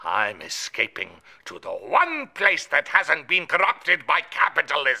I'm escaping to the one place that hasn't been corrupted by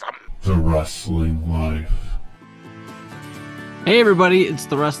capitalism. The Wrestling Life. Hey everybody, it's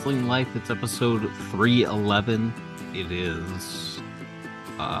The Wrestling Life. It's episode 311. It is,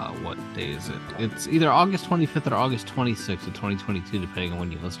 what day is it? It's either August 25th or August 26th of 2022, depending on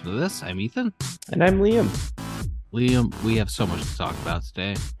when you listen to this. I'm Ethan. And I'm Liam. Liam, we have so much to talk about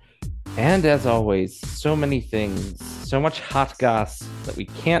today. And as always, so many things, so much hot goss that we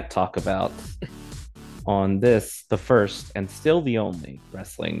can't talk about on this, the first and still the only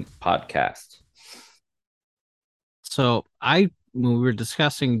wrestling podcast. So when we were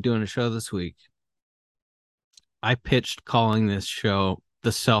discussing doing a show this week, I pitched calling this show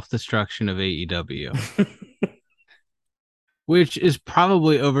the Self-Destruction of AEW, which is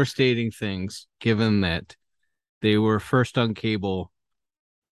probably overstating things, given that they were first on cable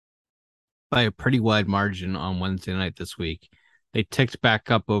by a pretty wide margin on Wednesday night this week. They ticked back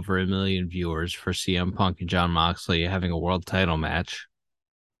up over 1 million viewers for CM Punk and Jon Moxley having a world title match.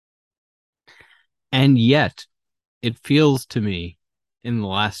 And yet, it feels to me in the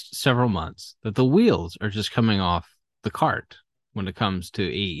last several months that the wheels are just coming off the cart when it comes to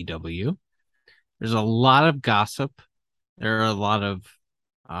AEW. There's a lot of gossip. There are a lot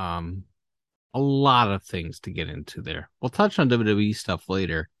of things to get into there. We'll touch on WWE stuff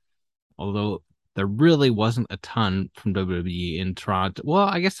later. Although there really wasn't a ton from WWE in Toronto. Well,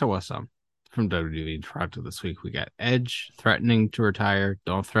 I guess there was some from WWE in Toronto this week. We got Edge threatening to retire.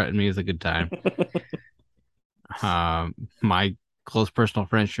 Don't threaten me with a good time. My close personal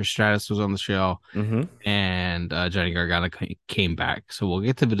friend Trish Stratus was on the show, and Johnny Gargano came back. So we'll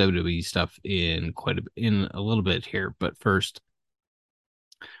get to the WWE stuff in a little bit here. But first,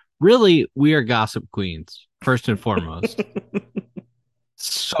 really, we are gossip queens first and foremost.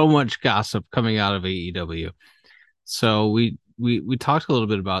 So much gossip coming out of AEW. So we talked a little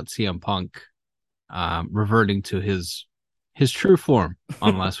bit about CM Punk reverting to his true form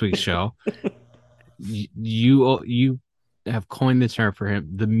on last week's show. You have coined the term for him,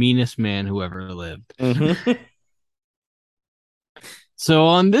 the meanest man who ever lived. So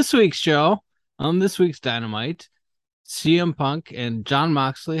on this week's show, on this week's Dynamite, CM Punk and Jon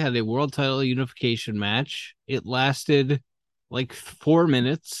Moxley had a world title unification match. It lasted like 4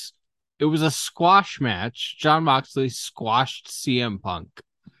 minutes. It was a squash match. Jon Moxley squashed CM Punk,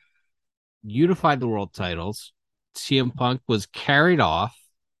 unified the world titles. CM Punk was carried off.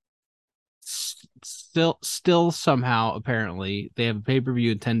 Still somehow, apparently, they have a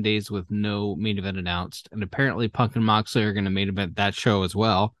pay-per-view in 10 days with no main event announced. And apparently Punk and Moxley are going to main event that show as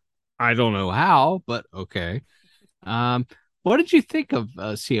well. I don't know how, but okay. What did you think of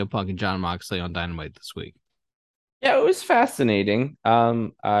CM Punk and Jon Moxley on Dynamite this week? Yeah, it was fascinating.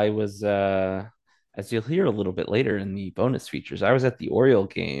 I was, as you'll hear a little bit later in the bonus features, I was at the Oriole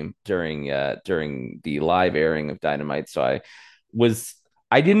game during the live airing of Dynamite, so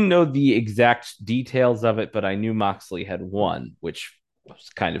I didn't know the exact details of it, but I knew Moxley had won, which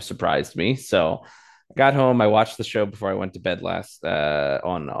kind of surprised me. So I got home, I watched the show before I went to bed last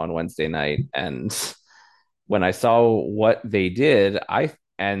on Wednesday night, and when I saw what they did,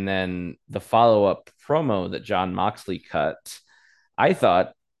 and then the follow-up promo that Jon Moxley cut, I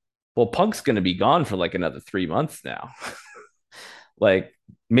thought, well, Punk's going to be gone for like another 3 months now. Like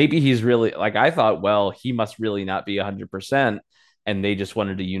maybe he's really like, I thought, well, he must really not be 100%. And they just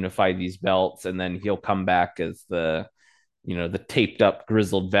wanted to unify these belts. And then he'll come back as the taped up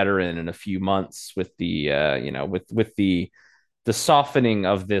grizzled veteran in a few months with the, with the softening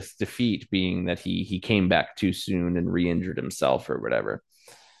of this defeat being that he came back too soon and re-injured himself or whatever.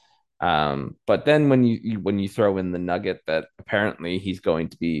 But then when you throw in the nugget that apparently he's going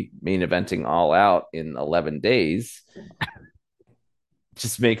to be main eventing All Out in 11 days,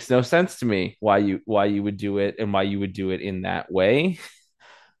 just makes no sense to me why you would do it and why you would do it in that way.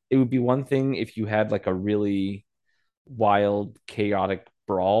 It would be one thing if you had like a really wild, chaotic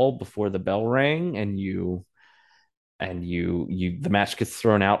brawl before the bell rang and the match gets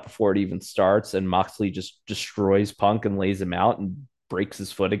thrown out before it even starts and Moxley just destroys Punk and lays him out and breaks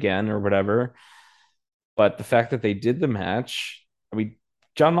his foot again or whatever. But the fact that they did the match, I mean,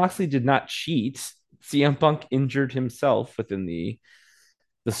 Jon Moxley did not cheat. CM Punk injured himself within the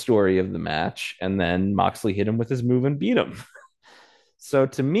story of the match, and then Moxley hit him with his move and beat him. So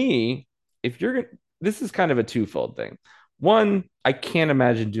to me, this is kind of a twofold thing. One, I can't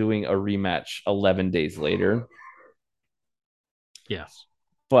imagine doing a rematch 11 days later. Yes.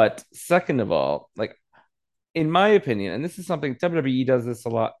 But second of all, like in my opinion, and this is something WWE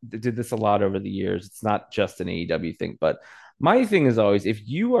did this a lot over the years. It's not just an AEW thing, but My thing is always, if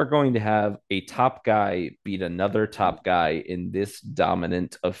you are going to have a top guy beat another top guy in this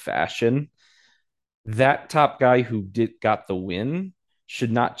dominant of fashion, that top guy who got the win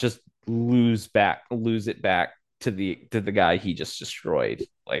should not just lose it back to the guy he just destroyed.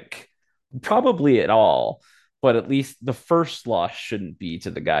 Like, probably at all, but at least the first loss shouldn't be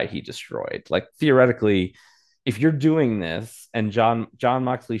to the guy he destroyed. Like, theoretically, if you're doing this and John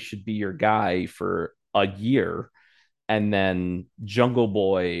Moxley should be your guy for a year, and then Jungle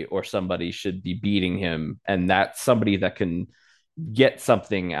Boy or somebody should be beating him, and that's somebody that can get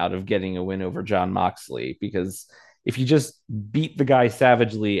something out of getting a win over John Moxley. Because if you just beat the guy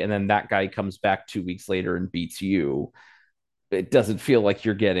savagely and then that guy comes back 2 weeks later and beats you, it doesn't feel like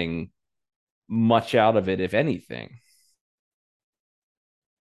you're getting much out of it, if anything.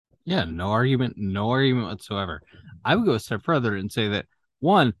 Yeah, no argument whatsoever. I would go a step further and say that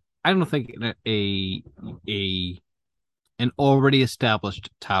one, I don't think a an already established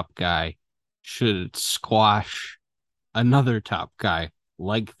top guy should squash another top guy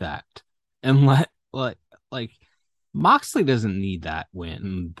like that and like Moxley doesn't need that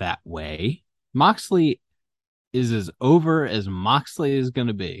win that way. Moxley is as over as Moxley is going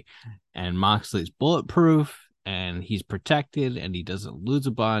to be, and Moxley's bulletproof and he's protected and he doesn't lose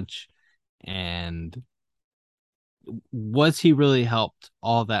a bunch. And was he really helped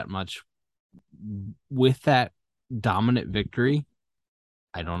all that much with that dominant victory?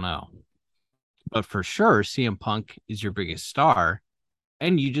 I don't know. But for sure, CM Punk is your biggest star,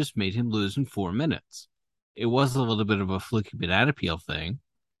 and you just made him lose in 4 minutes. It was a little bit of a fluky banana peel thing.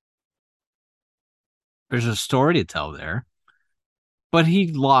 There's a story to tell there, but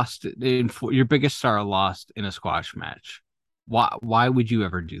he lost your biggest star lost in a squash match. Why would you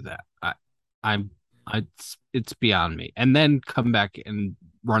ever do that? I'm it's beyond me. And then come back and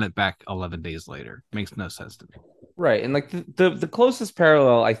run it back 11 days later. Makes no sense to me. Right. And like the closest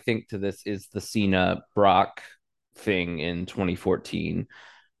parallel I think to this is the Cena Brock thing in 2014,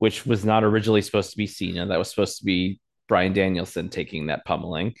 which was not originally supposed to be Cena. That was supposed to be Bryan Danielson taking that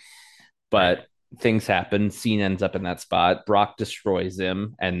pummeling. But right. Things happen. Cena ends up in that spot. Brock destroys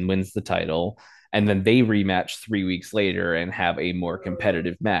him and wins the title. And then they rematch 3 weeks later and have a more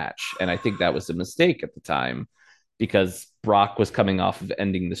competitive match. And I think that was a mistake at the time because Brock was coming off of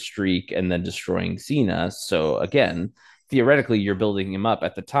ending the streak and then destroying Cena. So again, theoretically, you're building him up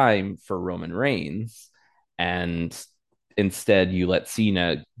at the time for Roman Reigns. And instead you let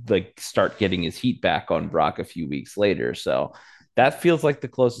Cena like start getting his heat back on Brock a few weeks later. So that feels like the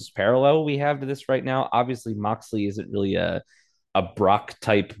closest parallel we have to this right now. Obviously, Moxley isn't really a Brock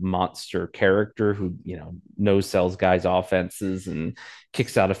type monster character who, no sells guys offenses and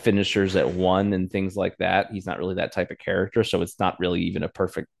kicks out of finishers at one and things like that. He's not really that type of character. So it's not really even a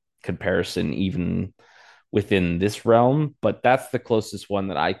perfect comparison, even within this realm. But that's the closest one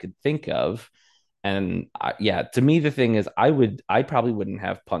that I could think of. And yeah, to me, the thing is, I probably wouldn't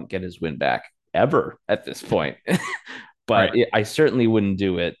have Punk get his win back ever at this point. But right. I certainly wouldn't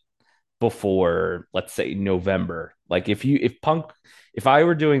do it before, let's say, November. Like if I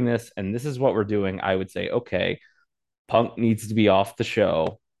were doing this and this is what we're doing, I would say, okay, Punk needs to be off the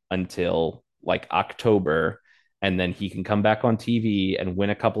show until like October, and then he can come back on TV and win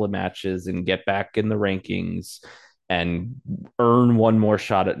a couple of matches and get back in the rankings and earn one more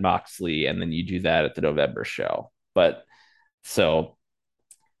shot at Moxley, and then you do that at the November show. But so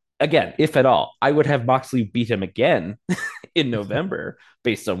again, if at all, I would have Moxley beat him again in November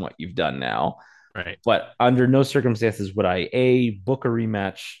based on what you've done now. Right. But under no circumstances would I A, book a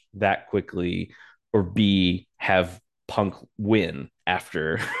rematch that quickly, or B, have Punk win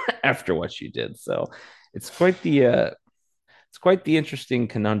after what you did. So it's quite the interesting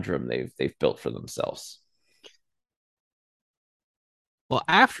conundrum they've built for themselves. Well,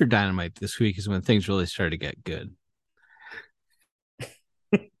 after Dynamite this week is when things really started to get good.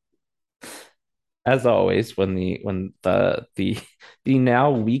 As always, when the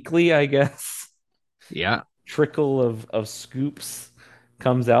now weekly, I guess, trickle of scoops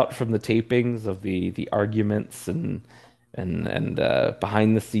comes out from the tapings of the arguments and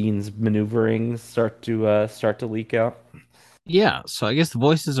behind the scenes maneuverings start to leak out. Yeah, so I guess the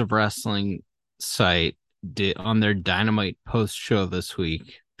Voices of Wrestling site did on their Dynamite post show this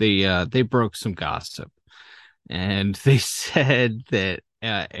week. They broke some gossip, and they said that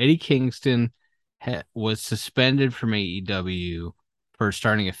Eddie Kingston was suspended from AEW for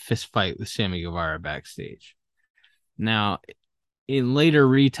starting a fist fight with Sammy Guevara backstage. Now, in later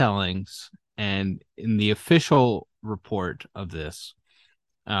retellings and in the official report of this,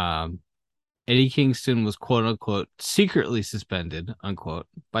 Eddie Kingston was quote unquote secretly suspended, unquote.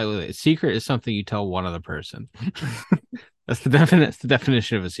 By the way, secret is something you tell one other person. That's the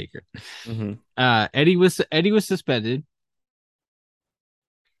definition of a secret. Mm-hmm. Eddie was suspended.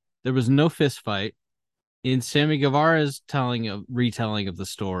 There was no fist fight. In Sammy Guevara's retelling of the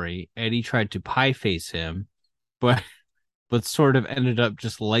story, Eddie tried to pie face him, but sort of ended up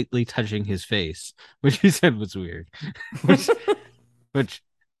just lightly touching his face, which he said was weird. which which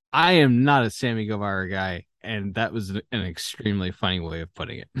I am not a Sammy Guevara guy, and that was an extremely funny way of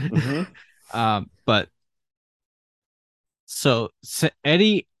putting it. Mm-hmm. But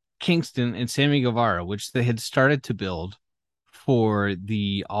Eddie Kingston and Sammy Guevara, which they had started to build for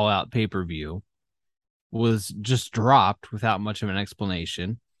the All Out pay-per-view, was just dropped without much of an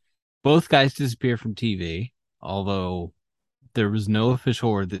explanation. Both guys disappeared from TV, although there was no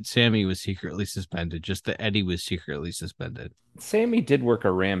official word that Sammy was secretly suspended, just that Eddie was secretly suspended. Sammy did work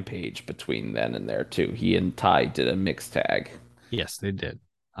a rampage between then and there too. He and Ty did a mixed tag. Yes, they did.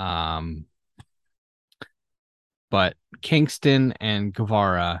 But Kingston and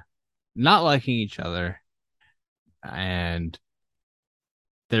Guevara not liking each other, and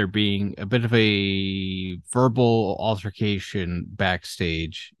there being a bit of a verbal altercation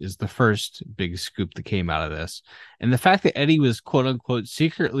backstage is the first big scoop that came out of this. And the fact that Eddie was quote unquote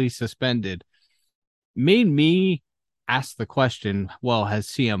secretly suspended made me ask the question, well, has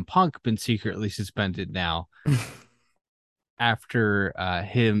CM Punk been secretly suspended now after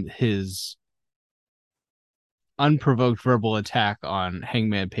his unprovoked verbal attack on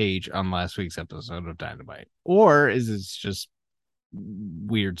Hangman Page on last week's episode of Dynamite? Or is it just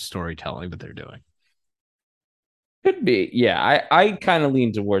weird storytelling that they're doing? Could be. Yeah, I kind of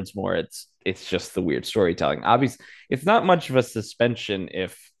lean towards more it's just the weird storytelling. Obviously, it's not much of a suspension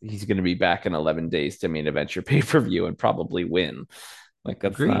if he's going to be back in 11 days to main event your pay-per-view and probably win. Like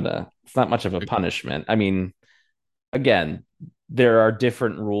that's Agreed. it's not much of a punishment. I mean, again, there are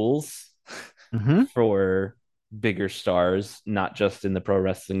different rules Mm-hmm. for bigger stars, not just in the pro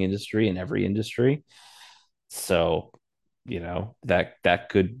wrestling industry, in every industry. So, that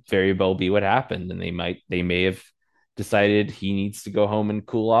could very well be what happened. And they may have decided he needs to go home and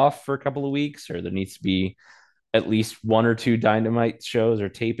cool off for a couple of weeks, or there needs to be at least one or two Dynamite shows or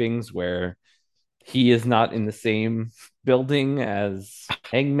tapings where he is not in the same building as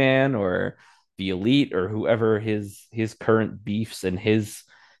Hangman or the Elite or whoever his current beefs and his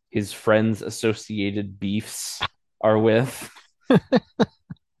friends associated beefs are with.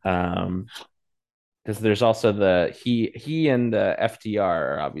 Because there's also he and FTR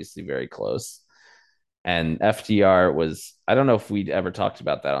are obviously very close, and FTR was, I don't know if we'd ever talked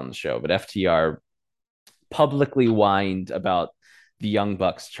about that on the show, but FTR publicly whined about the Young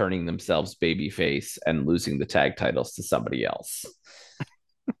Bucks turning themselves babyface and losing the tag titles to somebody else.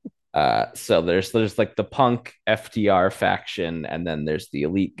 So there's like the Punk FTR faction, and then there's the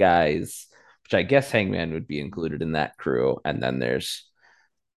Elite guys, which I guess Hangman would be included in that crew, and then there's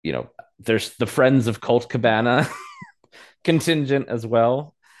the Friends of Colt Cabana contingent as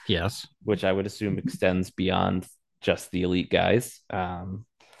well. Yes. Which I would assume extends beyond just the Elite guys.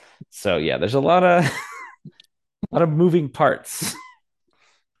 So yeah, there's a lot of moving parts.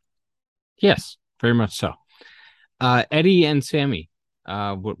 Yes, very much so. Eddie and Sammy,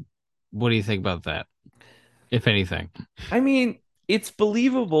 what do you think about that, if anything? I mean, it's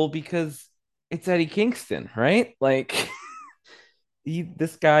believable because it's Eddie Kingston, right? Like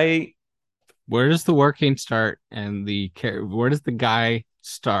this guy. Where does the working start and where does the guy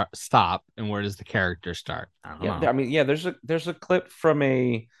stop and where does the character start? I don't know. I mean, yeah, there's a clip from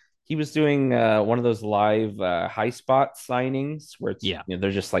he was doing one of those live high spot signings where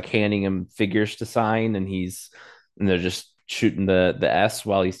they're just like handing him figures to sign, and they're just shooting the S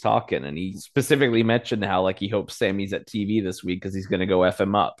while he's talking, and he specifically mentioned how like he hopes Sammy's at TV this week because he's gonna go F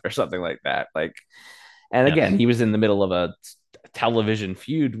him up or something like that. Like, and again, he was in the middle of a television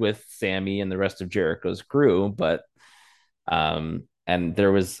feud with Sammy and the rest of Jericho's crew, but and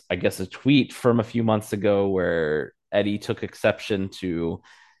there was, I guess, a tweet from a few months ago where Eddie took exception to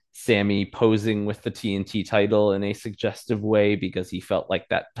Sammy posing with the TNT title in a suggestive way because he felt like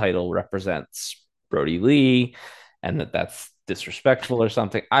that title represents Brody Lee and that's disrespectful or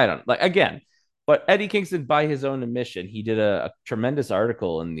something. I don't like, again, but Eddie Kingston, by his own admission, he did a tremendous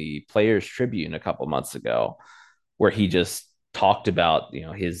article in the Players Tribune a couple months ago where he just talked about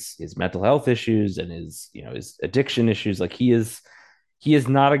his mental health issues and his addiction issues. Like he is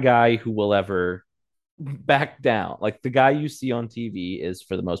not a guy who will ever back down. Like the guy you see on TV is,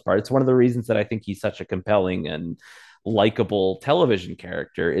 for the most part, it's one of the reasons that I think he's such a compelling and likable television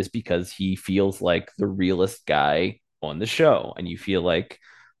character, is because he feels like the realest guy on the show, and you feel like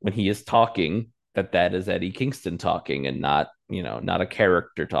when he is talking that is Eddie Kingston talking and not not a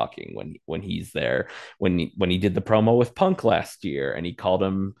character talking when he's there. When he did the promo with Punk last year, and he called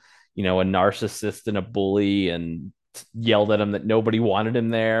him, a narcissist and a bully, and yelled at him that nobody wanted him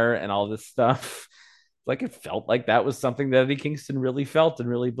there and all this stuff. Like, it felt like that was something that Eddie Kingston really felt and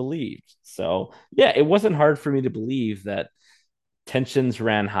really believed. So yeah, it wasn't hard for me to believe that tensions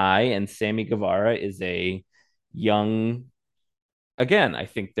ran high, and Sammy Guevara is a young, again, I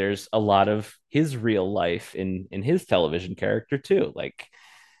think there's a lot of his real life in his television character too. Like,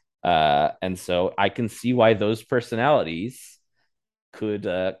 and so I can see why those personalities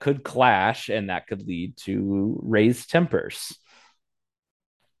could clash, and that could lead to raised tempers.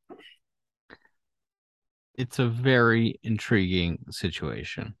 It's a very intriguing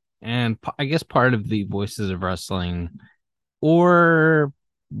situation. And I guess part of the Voices of Wrestling, or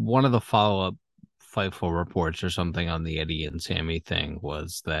one of the follow-up Fightful reports or something on the Eddie and Sammy thing,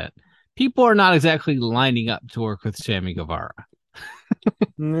 was that people are not exactly lining up to work with Sammy Guevara.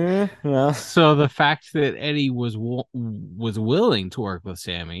 Well, so the fact that Eddie was willing to work with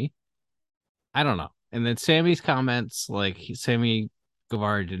Sammy, I don't know. And then Sammy's comments, like Sammy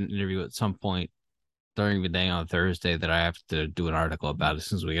Guevara did an interview at some point during the day on Thursday that I have to do an article about as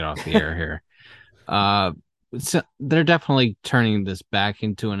soon as we get off the air here. So they're definitely turning this back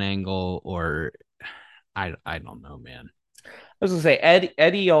into an angle, or I don't know, man. I was gonna say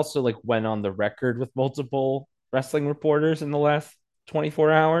Eddie also like went on the record with multiple wrestling reporters in the last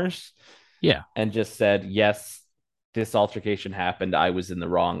 24 hours. Yeah. And just said, yes, this altercation happened. I was in the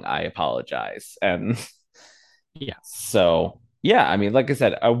wrong. I apologize. And yeah. So yeah, I mean, like I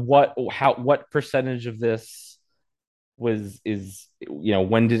said, what percentage of this is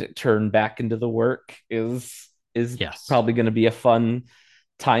when did it turn back into the work is yes. probably going to be a fun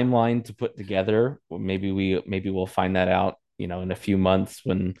timeline to put together. Maybe we'll find that out in a few months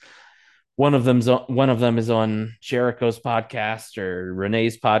when one of them is on Jericho's podcast or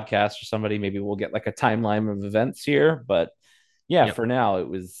Renee's podcast or somebody. Maybe we'll get like a timeline of events here. But yeah, for now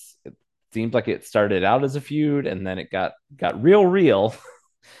it seemed like it started out as a feud, and then it got real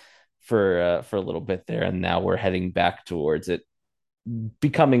for a little bit there, and now we're heading back towards it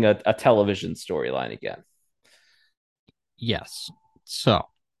becoming a television storyline again. Yes. So,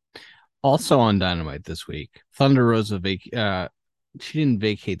 also on Dynamite this week, Thunder Rosa she didn't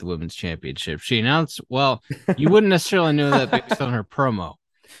vacate the women's championship. She announced, well, you wouldn't necessarily know that based on her promo.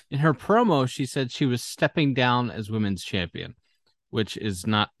 In her promo, she said she was stepping down as women's champion, which is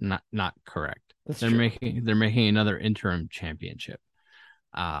not correct. They're making another interim championship.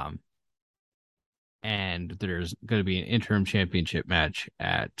 And there's going to be an interim championship match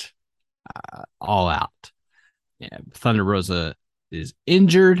at All Out. Yeah, Thunder Rosa is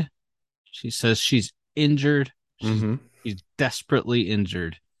injured. She says she's injured. She's desperately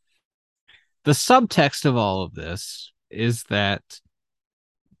injured. The subtext of all of this is that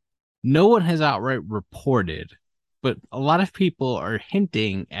no one has outright reported, but a lot of people are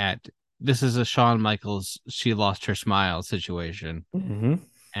hinting at this is a Shawn Michaels, she lost her smile situation.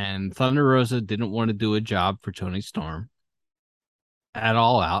 And Thunder Rosa didn't want to do a job for Toni Storm at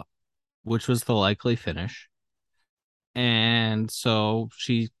All Out, which was the likely finish. And so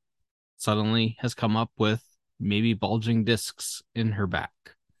she suddenly has come up with maybe bulging discs in her back.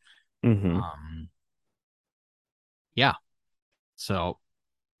 Yeah. So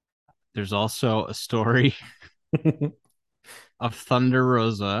there's also a story of Thunder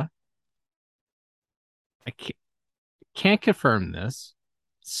Rosa. I can't confirm this.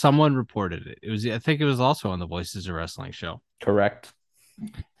 Someone reported it. I think it was also on the Voices of Wrestling show. Correct.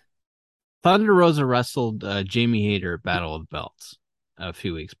 Thunder Rosa wrestled Jamie Hayter at Battle of the Belts a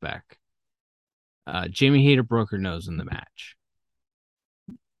few weeks back. Jamie Hayter broke her nose in the match.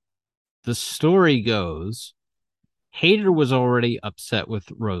 The story goes, Hayter was already upset with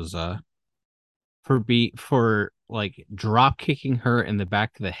Rosa for like drop kicking her in the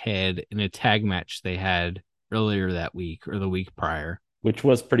back of the head in a tag match they had earlier that week or the week prior, which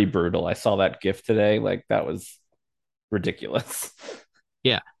was pretty brutal. I saw that GIF today. Like, that was ridiculous.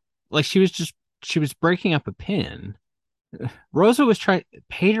 Yeah, like she was breaking up a pin.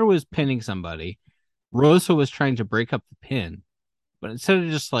 Hayter was pinning somebody. Rosa was trying to break up the pin, but instead of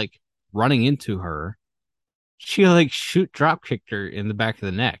just like running into her, she like drop kicked her in the back of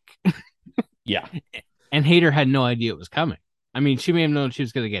the neck. Yeah. And Hayter had no idea it was coming. I mean, she may have known she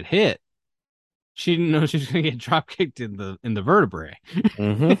was going to get hit. She didn't know she was going to get drop kicked in the vertebrae.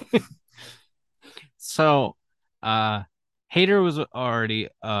 So, Hayter was already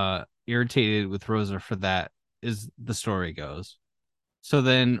irritated with Rosa for that, is the story goes. So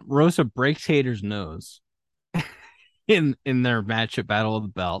then Rosa breaks Hayter's nose in their match at Battle of the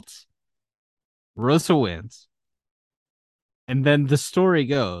Belts. Rosa wins. And then the story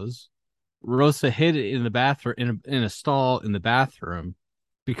goes, Rosa hid it in the bathroom in a stall in the bathroom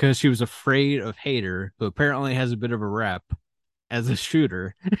because she was afraid of Hater, who apparently has a bit of a rep as a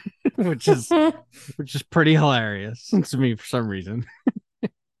shooter, which is pretty hilarious to me for some reason.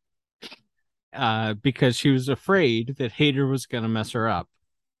 Because she was afraid that Hater was gonna mess her up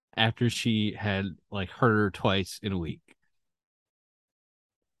after she had like hurt her twice in a week.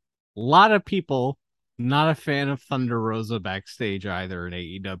 A lot of people not a fan of Thunder Rosa backstage either in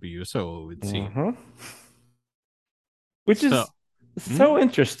AEW, so it would seem. Which So, is so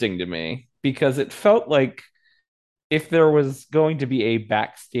interesting to me because it felt like if there was going to be a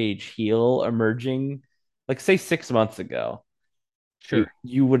backstage heel emerging, like say 6 months ago, sure.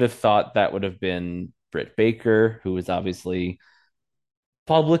 you would have thought that would have been Britt Baker, who is obviously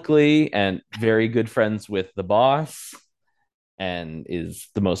publicly and very good friends with the boss and is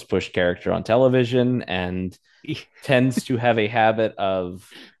the most pushed character on television and tends to have a habit of,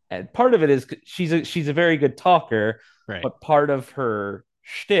 and part of it is she's a very good talker, Right. but part of her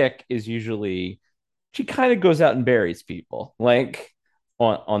shtick is usually she kind of goes out and buries people like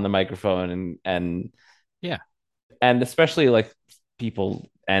on the microphone and Yeah. and especially like people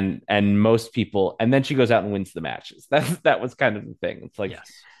and most people, and then she goes out and wins the matches. That was kind of the thing. It's like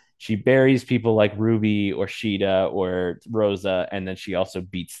Yes. she buries people like Ruby or Sheeta or Rosa, and then she also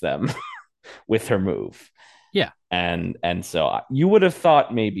beats them with her move. Yeah. And so you would have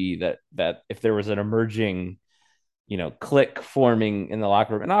thought maybe that if there was an emerging, clique forming in the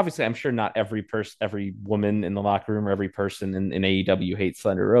locker room, and obviously I'm sure not every woman in the locker room or every person in AEW hates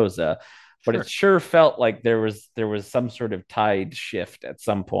Thunder Rosa, but Sure. it sure felt like there was some sort of tide shift at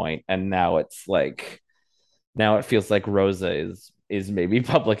some point, and now it feels like Rosa is maybe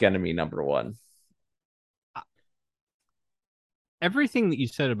public enemy number one. Everything that you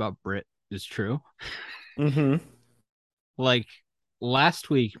said about Britt is true. Mm-hmm. Like last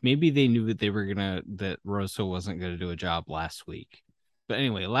week, maybe they knew that Rosa wasn't gonna do a job last week. But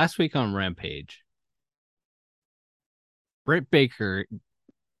anyway, last week on Rampage, Britt Baker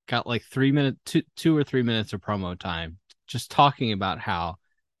got like 3 minutes, 2 or 3 minutes of promo time, just talking about how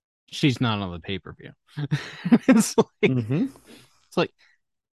she's not on the pay-per-view. it's like Mm-hmm. it's like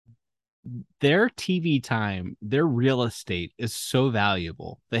their TV time, their real estate is so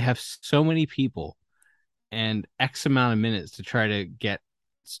valuable. They have so many people and X amount of minutes to try to get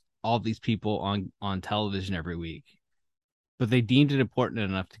all these people on television every week. But they deemed it important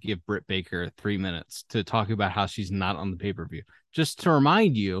enough to give Britt Baker 3 minutes to talk about how she's not on the pay-per-view. Just to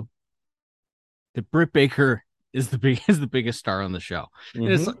remind you that Britt Baker is the biggest star on the show. Mm-hmm.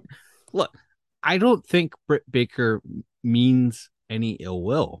 And it's like, look, I don't think Britt Baker means any ill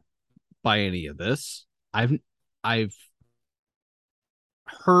will by any of this. I've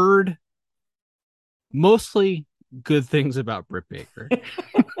heard mostly good things about Britt Baker.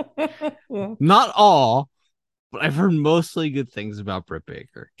 Not all, but I've heard mostly good things about Britt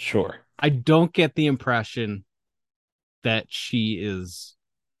Baker. Sure. I don't get the impression that she is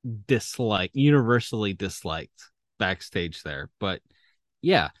universally disliked backstage there. But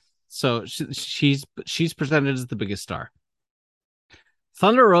yeah, so she's presented as the biggest star.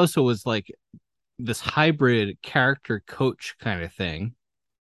 Thunder Rosa was like this hybrid character coach kind of thing,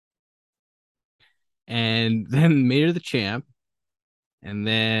 and then made her the champ, and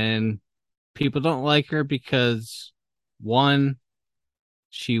then people don't like her because one,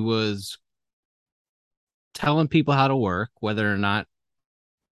 she was telling people how to work, whether or not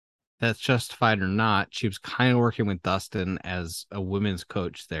that's justified or not. She was kind of working with Dustin as a women's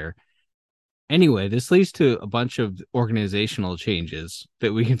coach there. Anyway, this leads to a bunch of organizational changes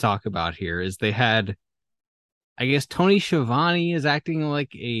that we can talk about here. Is they had, I guess, Tony Schiavone is acting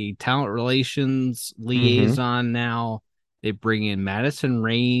like a talent relations liaison now. They bring in Madison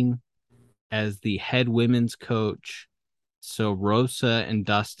Rain as the head women's coach. So Rosa and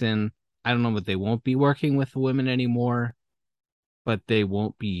Dustin, I don't know, but they won't be working with the women anymore, but they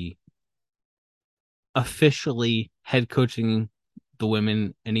won't be officially head coaching the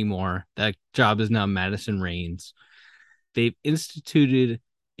women anymore. That job is now Madison Rain's. They've instituted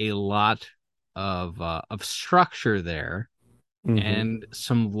a lot of structure there and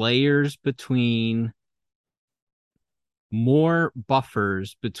some layers between more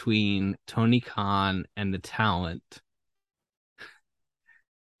buffers between Tony Khan and the talent.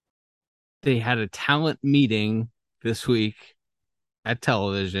 They had a talent meeting this week at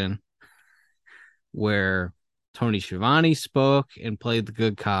television where Tony Schiavone spoke and played the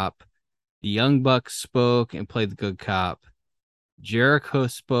good cop. The Young Bucks spoke and played the good cop. Jericho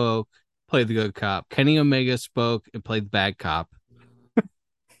spoke, played the good cop. Kenny Omega spoke and played the bad cop.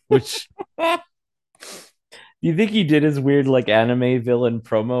 Which Do you think he did his weird like anime villain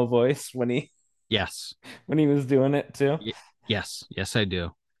promo voice Yes. when he was doing it too? Y- yes, I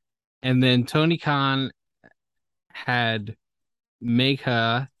do. And then Tony Khan had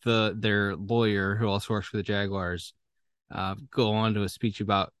Megha, their lawyer who also works for the Jaguars, go on to a speech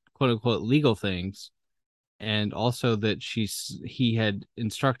about quote unquote legal things, and also that he had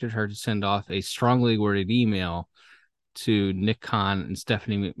instructed her to send off a strongly worded email to Nick Khan and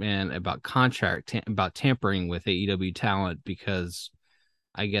Stephanie McMahon about about tampering with AEW talent, because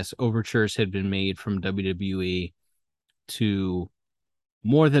I guess overtures had been made from WWE to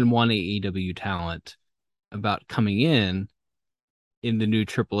more than one AEW talent about coming in the new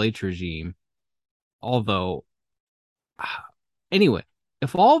Triple H regime. Although, anyway,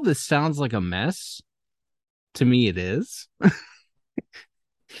 if all this sounds like a mess, to me it is.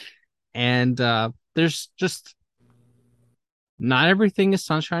 And there's just not everything is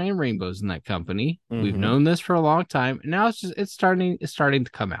sunshine and rainbows in that company. We've known this for a long time, and now it's starting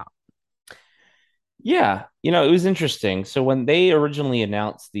to come out. Yeah, it was interesting. So when they originally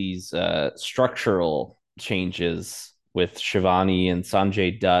announced these structural changes with Shivani and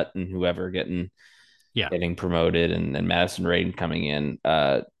Sanjay Dutt and whoever getting promoted, and Madison Rayne coming in,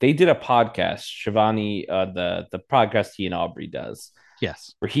 they did a podcast. Shivani, the podcast he and Aubrey does,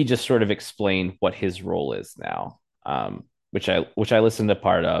 Yes, where he just sort of explained what his role is now, which I listened to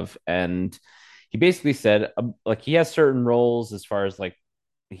part of, and he basically said like he has certain roles as far as like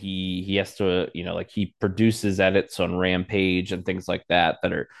he has to, like he produces edits on Rampage and things like that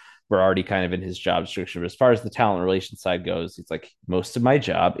were already kind of in his job description. But as far as the talent relations side goes, it's like most of my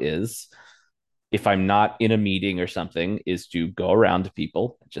job is, if I'm not in a meeting or something, is to go around to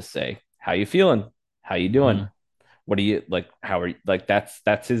people and just say, how you feeling? How you doing? What do you like? How are you? Like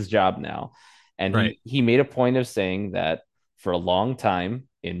that's his job now. And right, he made a point of saying that for a long time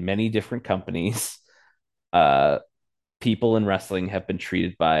in many different companies, uh, people in wrestling have been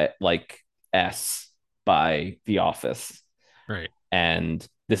treated by like S by the office. right, And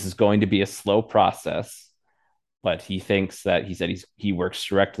this is going to be a slow process, but he thinks that he said he works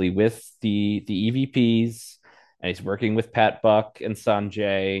directly with the EVPs, and he's working with Pat Buck and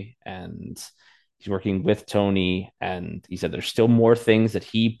Sanjay, and he's working with Tony, and he said there's still more things that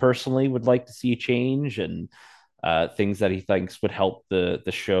he personally would like to see change, and things that he thinks would help the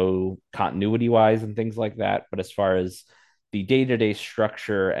show continuity wise and things like that. But as far as the day-to-day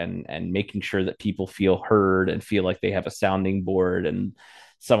structure and making sure that people feel heard and feel like they have a sounding board and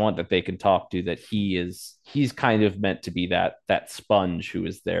someone that they can talk to, that he's kind of meant to be that sponge who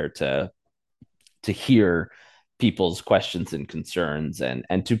is there to hear people's questions and concerns,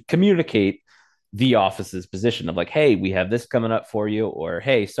 and to communicate the office's position of like, hey, we have this coming up for you, or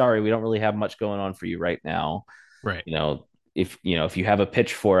hey, sorry, we don't really have much going on for you right now. right, If you have a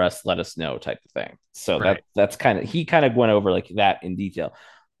pitch for us, let us know, type of thing. So right, that's kind of, he kind of went over like that in detail,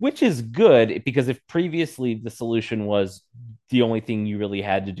 which is good, because if previously the solution was the only thing you really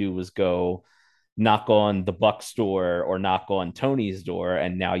had to do was go knock on the Buck door or knock on Tony's door,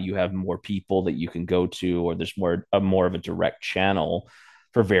 and now you have more people that you can go to, or there's more of a direct channel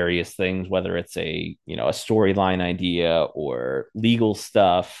for various things, whether it's a storyline idea or legal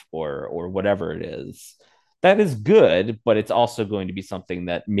stuff or whatever it is. That is good, but it's also going to be something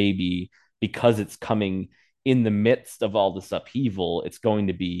that maybe, because it's coming in the midst of all this upheaval, it's going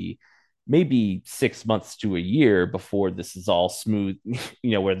to be maybe 6 months to a year before this is all smooth,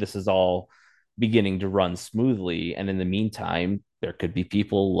 where this is all beginning to run smoothly. And in the meantime, there could be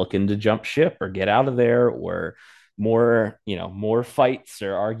people looking to jump ship or get out of there, or more fights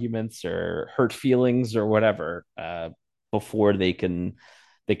or arguments or hurt feelings or whatever, before they can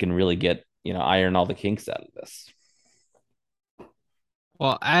really get, iron all the kinks out of this.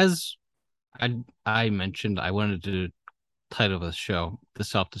 Well, as I mentioned, I wanted to title the show "The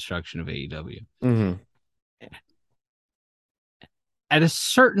Self-Destruction of AEW." Mm-hmm. At a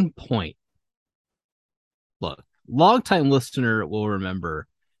certain point, look, longtime listener will remember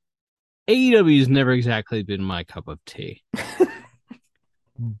AEW has never exactly been my cup of tea,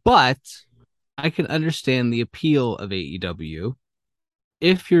 but I can understand the appeal of AEW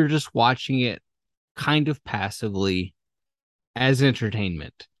if you're just watching it kind of passively as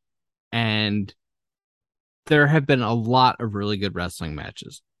entertainment. And there have been a lot of really good wrestling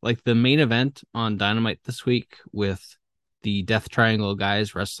matches. Like the main event on Dynamite this week with the Death Triangle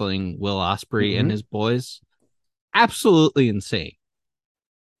guys wrestling Will Ospreay and his boys. Absolutely insane.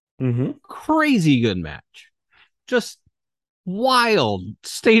 Crazy good match. Just wild,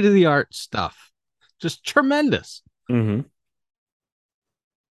 state of the art stuff. Just tremendous.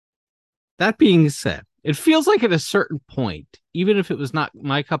 That being said, it feels like at a certain point, even if it was not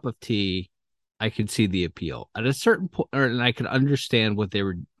my cup of tea, I could see the appeal at a certain point, and I could understand what they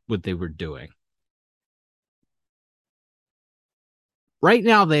were doing. Right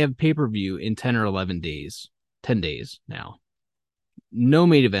now, they have pay-per-view in 10 or 11 days, 10 days now. No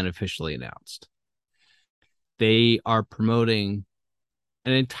main event officially announced. They are promoting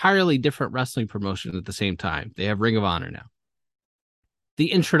an entirely different wrestling promotion at the same time. They have Ring of Honor now.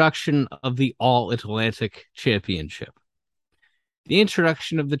 The introduction of the All Atlantic Championship. The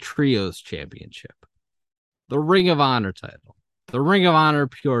introduction of the Trios Championship. The Ring of Honor title. The Ring of Honor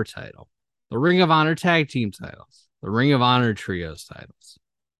Pure title. The Ring of Honor Tag Team titles. The Ring of Honor Trios titles.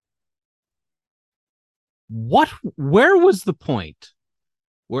 Where was the point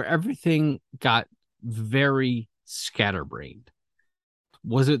where everything got very scatterbrained?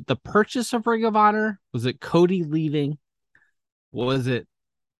 Was it the purchase of Ring of Honor? Was it Cody leaving? Was it?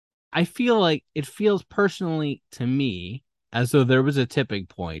 I feel like it feels personally to me as though there was a tipping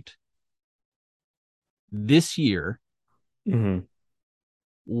point this year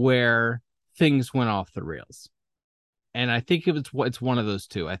where things went off the rails. And I think it's one of those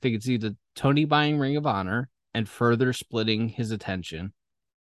two. I think it's either Tony buying Ring of Honor and further splitting his attention,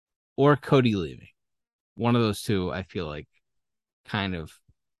 or Cody leaving. One of those two, I feel like, kind of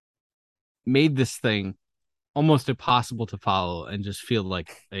made this thing almost impossible to follow and just feel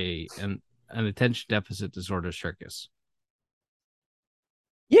like an attention deficit disorder circus.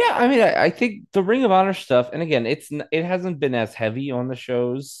 Yeah, I mean, I think the Ring of Honor stuff, and again, it hasn't been as heavy on the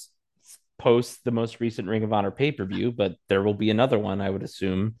shows post the most recent Ring of Honor pay-per-view, but there will be another one, I would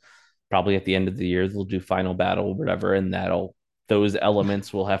assume, probably at the end of the year. They'll do Final Battle or whatever, and those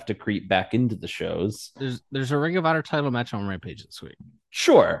elements will have to creep back into the shows. There's a Ring of Honor title match on Rampage this week.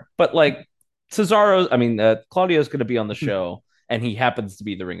 Sure, but like Claudio's going to be on the show, and he happens to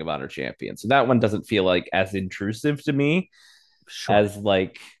be the Ring of Honor champion, so that one doesn't feel like as intrusive to me as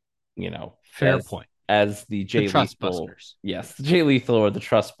like, fair point. As the Jay Trust Lethal, Busters. Yes, the Jay Lethal or the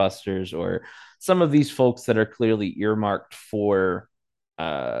Trust Busters, or some of these folks that are clearly earmarked for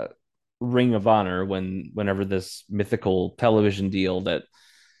Ring of Honor whenever this mythical television deal that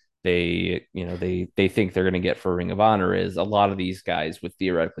they think they're going to get for Ring of Honor is. A lot of these guys would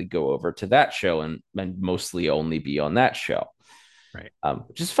theoretically go over to that show and mostly only be on that show, right?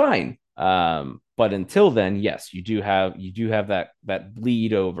 Which is fine. But until then, yes, you do have that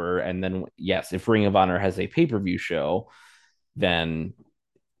bleed over, and then yes, if Ring of Honor has a pay-per-view show, then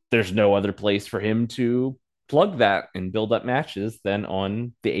there's no other place for him to plug that and build up matches than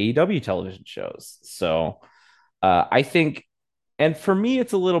on the AEW television shows. So I think, and for me,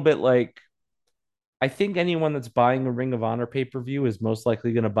 it's a little bit like, I think anyone that's buying a Ring of Honor pay-per-view is most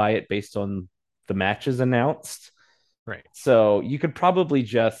likely going to buy it based on the matches announced. Right. So you could probably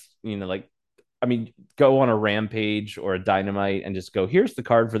just, go on a Rampage or a Dynamite and just go, here's the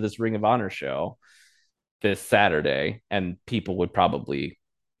card for this Ring of Honor show this Saturday. And people would probably,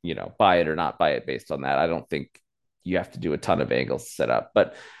 buy it or not buy it based on that. I don't think you have to do a ton of angles to set up.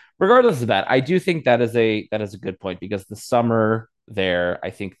 But regardless of that, I do think that is a good point, because the summer there, I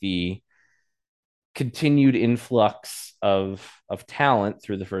think the continued influx of talent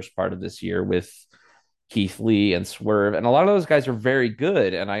through the first part of this year with Keith Lee and Swerve, and a lot of those guys are very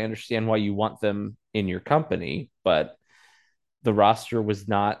good, and I understand why you want them in your company, but the roster was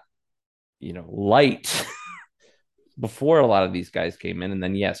not, light before a lot of these guys came in. And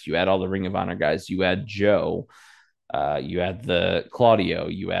then yes, you add all the Ring of Honor guys, you add Joe, you add the Claudio,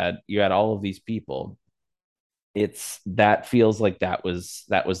 you add all of these people. That feels like that was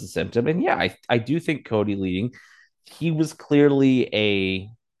the symptom. And yeah, I do think Cody leading, he was clearly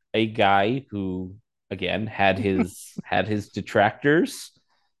a guy who, again, had his detractors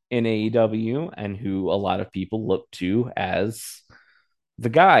in AEW, and who a lot of people look to as the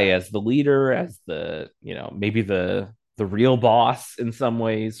guy, as the leader, as the, maybe the real boss in some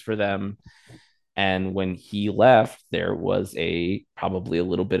ways for them. And when he left, there was probably a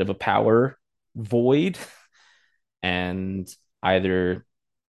little bit of a power void, and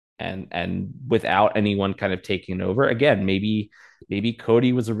without anyone kind of taking over again, maybe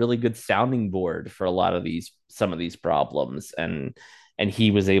Cody was a really good sounding board for some of these problems, and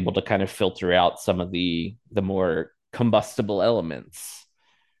he was able to kind of filter out some of the more combustible elements,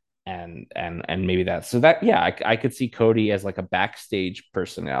 and maybe that. So that, yeah, I could see Cody as like a backstage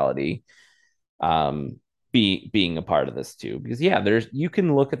personality, being a part of this too, because yeah, you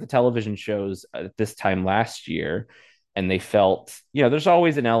can look at the television shows at this time last year, and they felt, there's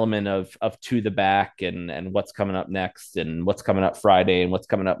always an element of to the back, and what's coming up next, and what's coming up Friday, and what's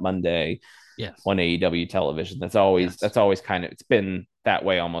coming up Monday. Yes. On AEW television. That's always kind of, it's been that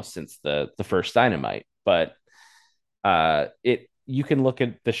way almost since the first Dynamite. But you can look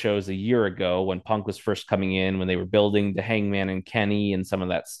at the shows a year ago when Punk was first coming in, when they were building the Hangman and Kenny and some of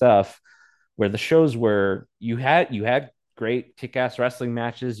that stuff, where the shows were you had great kick-ass wrestling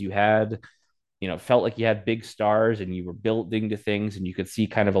matches, you had felt like you had big stars and you were building to things and you could see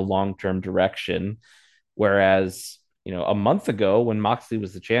kind of a long-term direction. Whereas, a month ago when Moxley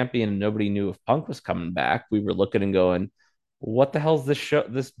was the champion and nobody knew if Punk was coming back, we were looking and going, what the hell's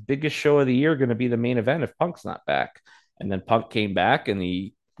this biggest show of the year going to be the main event if Punk's not back? And then Punk came back and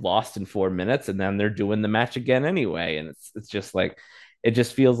he lost in 4 minutes, and then they're doing the match again anyway. And it's just like, it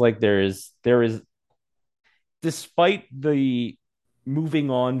just feels like there is, despite the moving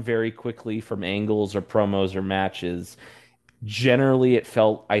on very quickly from angles or promos or matches, generally it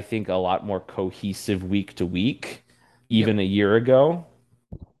felt, I think, a lot more cohesive week to week, even a year ago.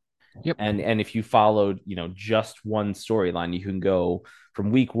 Yep. And if you followed, just one storyline, you can go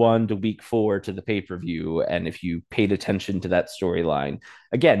from week 1 to week 4 to the pay-per-view. And if you paid attention to that storyline,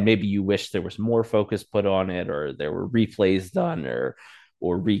 again, maybe you wish there was more focus put on it, or there were replays done, or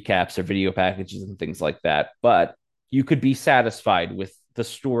recaps or video packages and things like that. But you could be satisfied with the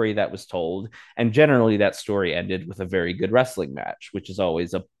story that was told. And generally that story ended with a very good wrestling match, which is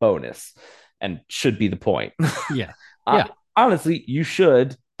always a bonus and should be the point. Yeah. Yeah. Honestly, you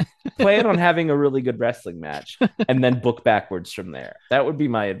should plan on having a really good wrestling match and then book backwards from there. That would be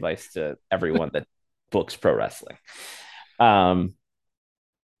my advice to everyone that books pro wrestling.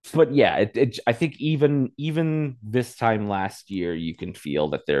 But yeah, I think even this time last year, you can feel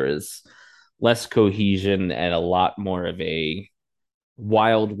that there is less cohesion and a lot more of a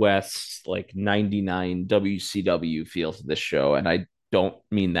Wild West, like 99 WCW feel to this show. And I don't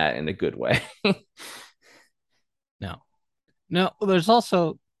mean that in a good way. No, there's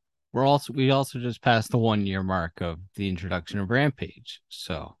also we also just passed the 1 year mark of the introduction of Rampage.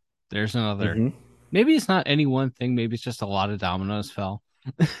 So there's another, maybe it's not any one thing, maybe it's just a lot of dominoes fell.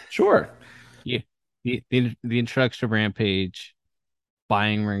 Sure. Yeah. The introduction of Rampage,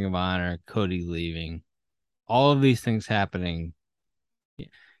 buying Ring of Honor, Cody leaving, all of these things happening.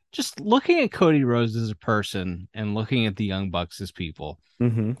 Just looking at Cody Rhodes as a person and looking at the Young Bucks as people,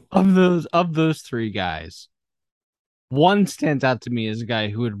 of those three guys, one stands out to me as a guy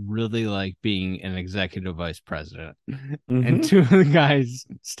who would really like being an executive vice president. And two of the guys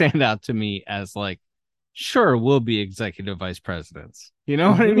stand out to me as like, sure, we'll be executive vice presidents. You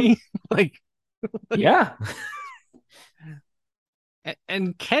know what I mean? Like, yeah.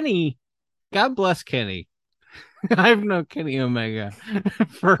 And Kenny, God bless Kenny. I've known Kenny Omega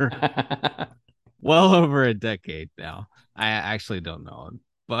for well over a decade now. I actually don't know him,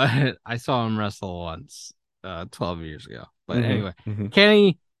 but I saw him wrestle once 12 years ago. But anyway,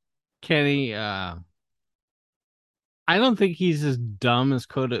 Kenny, I don't think he's as dumb as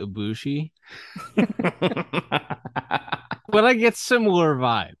Kota Ibushi. But I get similar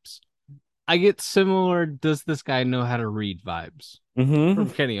vibes. I get similar, does this guy know how to read vibes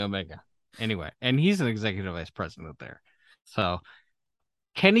from Kenny Omega? Anyway, and he's an executive vice president there. So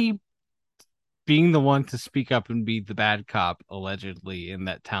Kenny being the one to speak up and be the bad cop allegedly in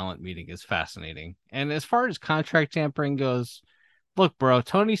that talent meeting is fascinating. And as far as contract tampering goes, look, bro,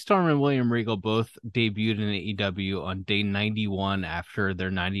 Tony Storm and William Regal both debuted in AEW on day 91 after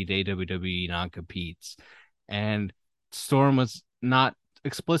their 90-day WWE non-competes. And Storm was not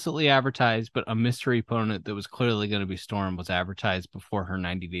explicitly advertised, but a mystery opponent that was clearly going to be Storm was advertised before her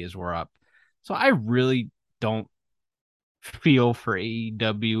 90 days were up. So I really don't feel for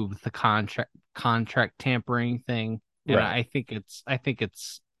AEW with the contract tampering thing. And right. I think it's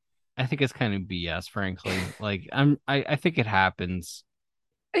kind of BS, frankly. Like I think it happens.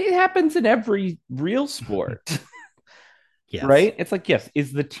 It happens in every real sport. Yes. Right? It's like, yes,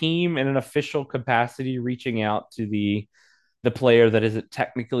 is the team in an official capacity reaching out to the player that isn't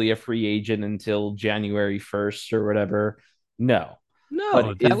technically a free agent until January 1st or whatever? No,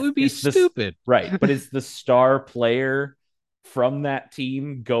 that would be stupid. Right. But is the star player from that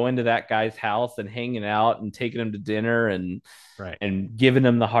team going to that guy's house and hanging out and taking him to dinner and giving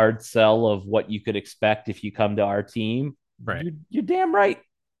him the hard sell of what you could expect if you come to our team? Right. You're damn right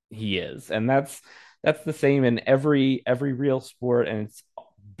he is. And that's the same in every real sport. And it's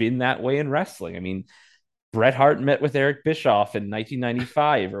been that way in wrestling. I mean, Bret Hart met with Eric Bischoff in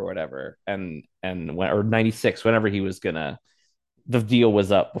 1995 or whatever, or 96, whenever he was the deal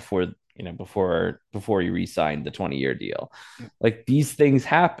was up before he re-signed the 20-year deal. Like, these things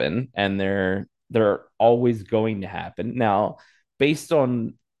happen, and they're always going to happen. Now, based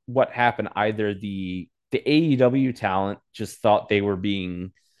on what happened, either the AEW talent just thought they were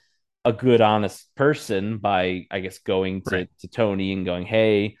being a good, honest person by, I guess, going to Tony and going,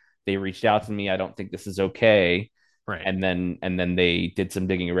 hey, they reached out to me, I don't think this is okay. Right. And then they did some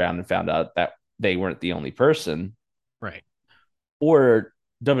digging around and found out that they weren't the only person, Right. or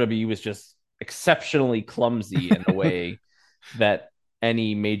WWE was just exceptionally clumsy in a way that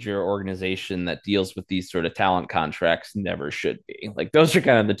any major organization that deals with these sort of talent contracts never should be. Like those are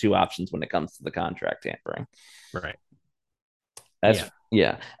kind of the two options when it comes to the contract tampering. Right. As Yeah.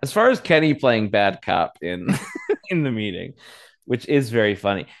 yeah, as far as Kenny playing bad cop in in the meeting, which is very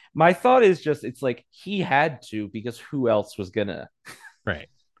funny. My thought is just it's like he had to, because who else was gonna? Right.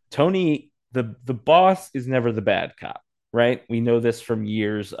 Tony, the boss, is never the bad cop, right? We know this from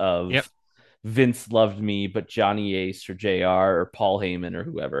years Yep. of Vince loved me, but Johnny Ace or JR or Paul Heyman or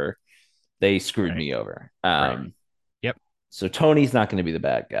whoever, they screwed Right. me over. Right. Yep. So Tony's not going to be the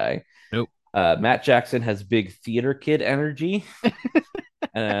bad guy. Nope. Matt Jackson has big theater kid energy,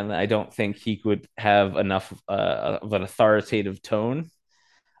 and I don't think he could have enough of an authoritative tone.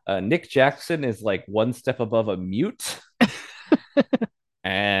 Nick Jackson is like one step above a mute.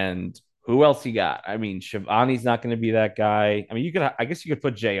 And who else you got? I mean, Shivani's not going to be that guy. I mean, I guess you could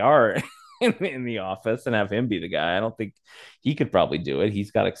put JR in the office and have him be the guy. I don't think he could probably do it.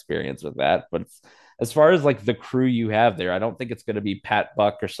 He's got experience with that. But as far as like the crew you have there, I don't think it's going to be Pat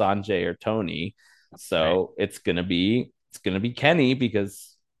Buck or Sanjay or Tony. Right. So it's gonna be Kenny,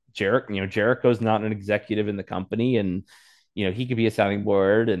 because Jericho's not an executive in the company, and he could be a sounding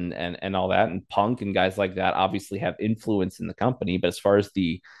board and all that. And Punk and guys like that obviously have influence in the company. But as far as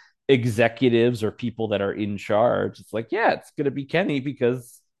the executives or people that are in charge, it's like, yeah, it's going to be Kenny,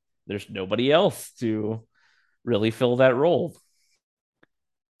 because there's nobody else to really fill that role.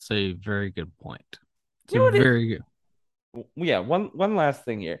 It's a very good point. It's You a know what it, very good. yeah, one last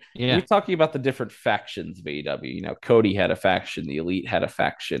thing here. Yeah. We're talking about the different factions of AEW. Cody had a faction, the Elite had a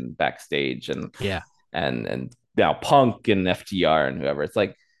faction backstage, and Yeah. and now Punk and FTR and whoever. It's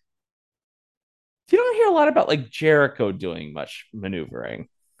like you don't hear a lot about like Jericho doing much maneuvering.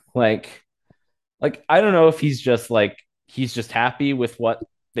 Like I don't know if he's just happy with what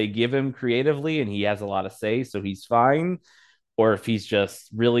they give him creatively and he has a lot of say, so he's fine, or if he's just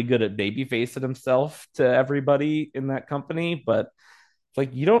really good at baby facing himself to everybody in that company. But it's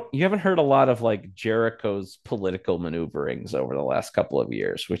like you haven't heard a lot of like Jericho's political maneuverings over the last couple of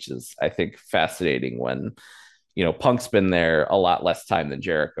years, which is, I think, fascinating when Punk's been there a lot less time than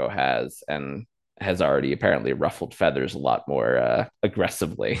Jericho has, and has already apparently ruffled feathers a lot more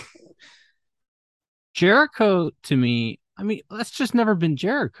aggressively. Jericho, to me, I mean, that's just never been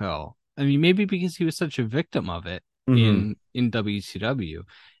Jericho. I mean, maybe because he was such a victim of it Mm-hmm. in WCW.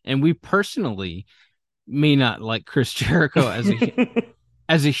 And we personally may not like Chris Jericho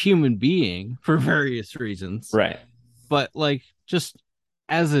as a human being for various reasons, Right. but like just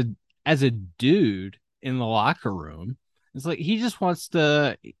as a dude in the locker room, it's like he just wants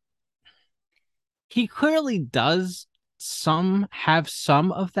to. He clearly does have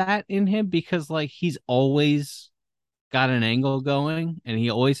some of that in him, because like he's always got an angle going and he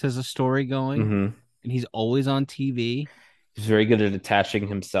always has a story going Mm-hmm. and he's always on TV. He's very good at attaching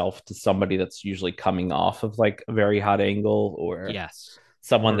himself to somebody that's usually coming off of like a very hot angle, or Yes.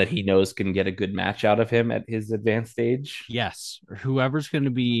 someone Or that he knows can get a good match out of him at his advanced age. yes, or whoever's going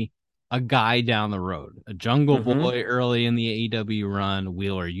to be a guy down the road. A Jungle Mm-hmm. Boy early in the AEW run,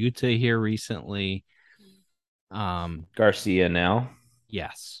 Wheeler Yuta here recently. Garcia now.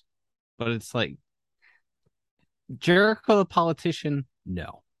 Yes. But it's like Jericho the politician,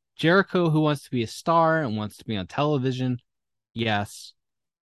 no. Jericho who wants to be a star and wants to be on television, yes.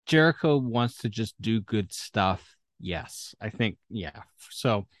 Jericho wants to just do good stuff, yes. I think, yeah.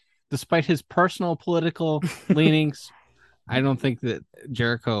 So, despite his personal political leanings, I don't think that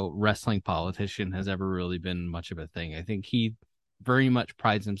Jericho wrestling politician has ever really been much of a thing. I think he very much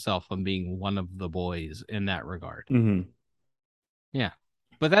prides himself on being one of the boys in that regard. Mm-hmm. Yeah.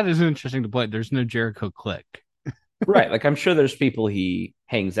 But that is interesting to point. There's no Jericho clique. Right. Like I'm sure there's people he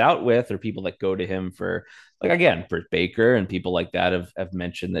hangs out with, or people that go to him for, like, again, Britt Baker and people like that have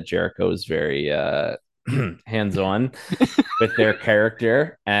mentioned that Jericho is very hands-on with their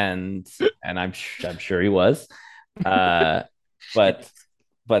character, and I'm sure he was. Uh but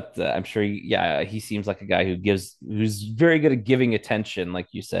I'm sure he seems like a guy who's very good at giving attention, like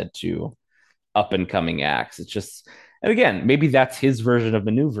you said, to up and coming acts. It's just, and again, maybe that's his version of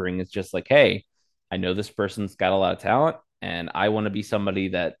maneuvering. It's just like, hey, I know this person's got a lot of talent, and I want to be somebody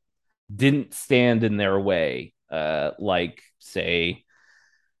that didn't stand in their way, like say,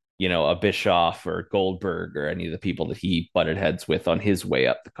 a Bischoff or Goldberg or any of the people that he butted heads with on his way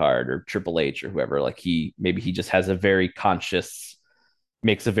up the card, or Triple H or whoever. Like maybe he just has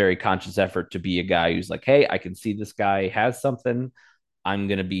makes a very conscious effort to be a guy who's like, hey, I can see this guy has something. I'm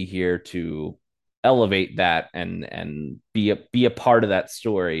going to be here to elevate that and be a part of that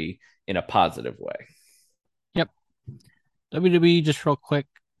story in a positive way. Yep. WWE, just real quick.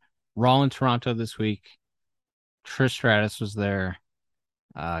 Raw in Toronto this week. Trish Stratus was there.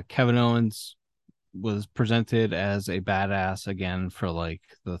 Kevin Owens was presented as a badass again for like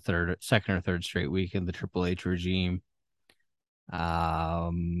the second or third straight week in the Triple H regime.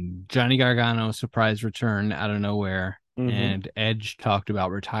 Johnny Gargano surprise return out of nowhere, and Edge talked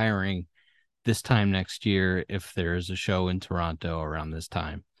about retiring this time next year if there's a show in Toronto around this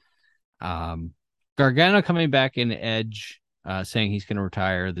time. Gargano coming back in, Edge saying he's going to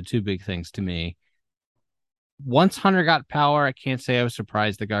retire. The two big things to me. Once Hunter got power, I can't say I was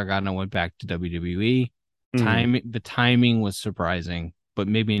surprised that Gargano went back to WWE. The timing was surprising, but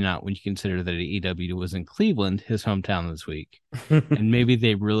maybe not when you consider that AEW was in Cleveland, his hometown, this week. And maybe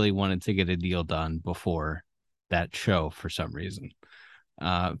they really wanted to get a deal done before that show for some reason.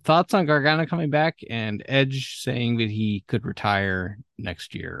 Thoughts on Gargano coming back and Edge saying that he could retire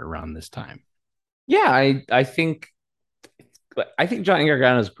next year around this time? Yeah, I think Johnny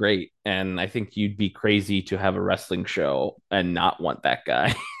Gargano is great, and I think you'd be crazy to have a wrestling show and not want that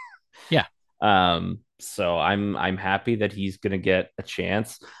guy. Yeah. So I'm happy that he's going to get a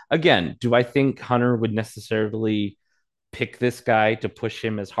chance. Again, do I think Hunter would necessarily pick this guy to push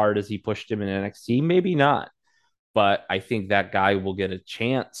him as hard as he pushed him in NXT? Maybe not. But I think that guy will get a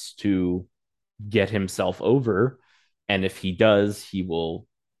chance to get himself over. And if he does, he will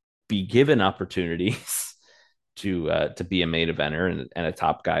be given opportunities to be a main eventer and a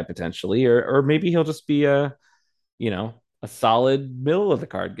top guy potentially, or maybe he'll just be a solid middle of the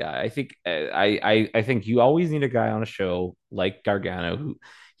card guy. I think I think you always need a guy on a show like Gargano who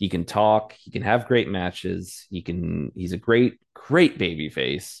he can talk, he can have great matches, he's a great baby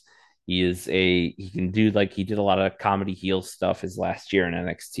face. He can do, like, he did a lot of comedy heel stuff his last year in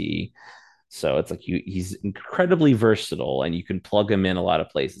NXT. So it's like he's incredibly versatile and you can plug him in a lot of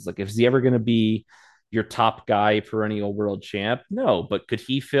places. Like, is he ever going to be your top guy, perennial world champ? No, but could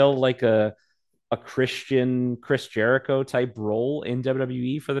he fill like a Christian Chris Jericho type role in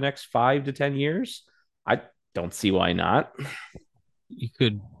WWE for the next 5 to 10 years? I don't see why not. You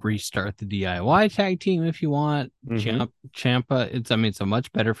could restart the DIY tag team if you want. Ciampa, it's a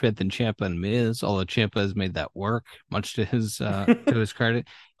much better fit than Ciampa and Miz, although Ciampa has made that work, much to his credit.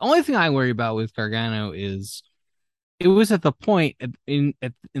 Only thing I worry about with Gargano is it was at the point in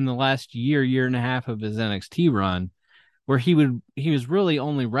the last year and a half of his NXT run where he was really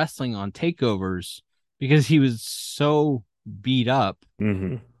only wrestling on takeovers because he was so beat up.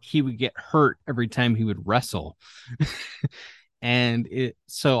 He would get hurt every time he would wrestle. And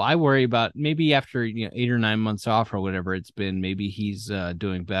so I worry about maybe after 8 or 9 months off or whatever it's been, maybe he's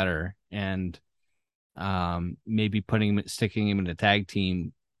doing better, and maybe sticking him in a tag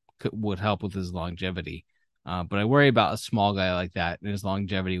team would help with his longevity. But I worry about a small guy like that and his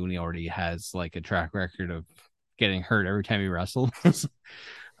longevity when he already has like a track record of getting hurt every time he wrestles. So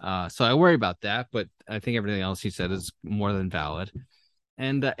I worry about that, but I think everything else he said is more than valid.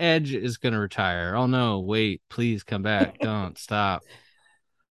 And Edge is going to retire. Oh no, wait, please come back. Don't stop.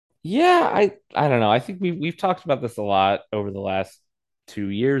 Yeah, I don't know. I think we've talked about this a lot over the last 2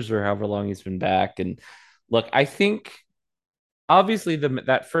 years or however long he's been back. And look, I think obviously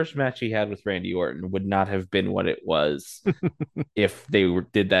that first match he had with Randy Orton would not have been what it was if they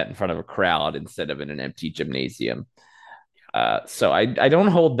did that in front of a crowd instead of in an empty gymnasium. So I don't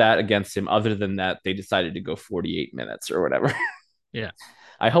hold that against him, other than that they decided to go 48 minutes or whatever. Yeah.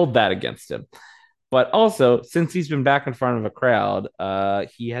 I hold that against him. But also, since he's been back in front of a crowd,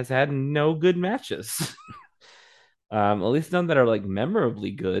 he has had no good matches. At least none that are like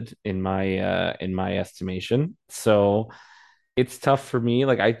memorably good in my estimation. So it's tough for me.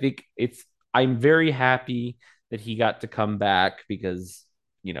 Like, I think I'm very happy that he got to come back because,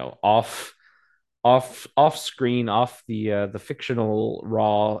 off screen, off the fictional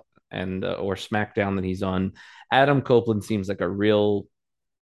Raw and or SmackDown that he's on, Adam Copeland seems like a real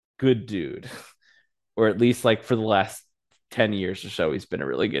good dude, or at least like for the last 10 years or so, he's been a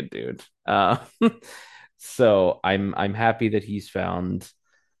really good dude. So I'm happy that he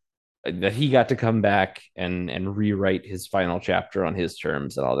got to come back and rewrite his final chapter on his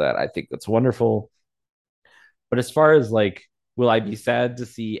terms and all that. I think that's wonderful. But as far as like, will I be sad to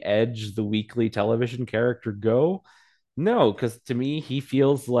see Edge, the weekly television character, go? No, because to me, he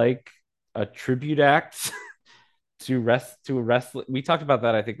feels like a tribute act to a wrestling. We talked about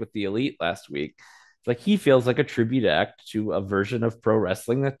that, I think, with the Elite last week. It's like he feels like a tribute act to a version of pro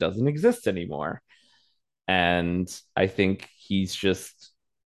wrestling that doesn't exist anymore. And I think he's just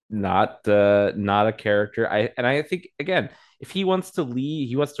not a character. I think, again, if he wants to leave,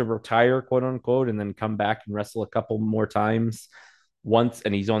 he wants to retire, quote unquote, and then come back and wrestle a couple more times once,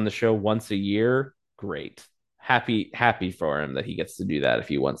 and he's on the show once a year, great. Happy for him that he gets to do that if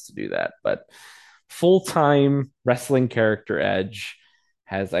he wants to do that. But full-time wrestling character Edge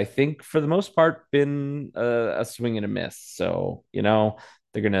has, I think, for the most part, been a swing and a miss. So,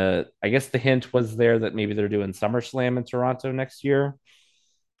 they're gonna. I guess the hint was there that maybe they're doing SummerSlam in Toronto next year.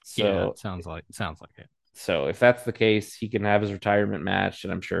 So yeah, it sounds like it. So if that's the case, he can have his retirement match,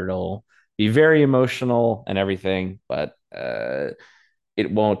 and I'm sure it'll be very emotional and everything. But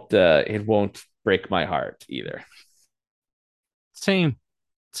it won't break my heart either. Same.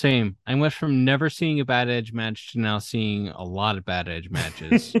 I went from never seeing a bad Edge match to now seeing a lot of bad Edge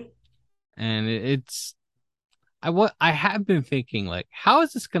matches. And it's I have been thinking, like, how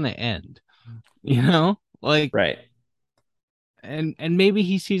is this going to end? Like, right. And maybe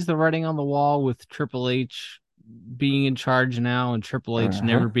he sees the writing on the wall with Triple H being in charge now and Triple H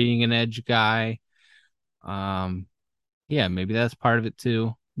never being an Edge guy. Yeah, maybe that's part of it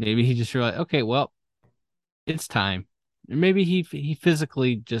too. Maybe he just realized, okay, well, it's time. Maybe he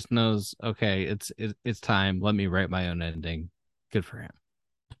physically just knows, okay, it's time. Let me write my own ending. Good for him.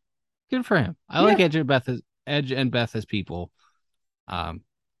 I like Edge and Beth as people.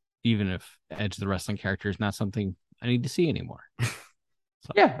 Even if Edge the wrestling character is not something I need to see anymore.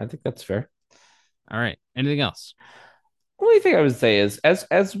 So. Yeah, I think that's fair. All right. Anything else? Only thing I would say is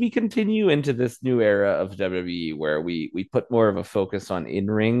as we continue into this new era of WWE where we put more of a focus on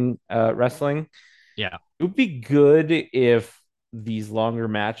in-ring wrestling, yeah, it would be good if these longer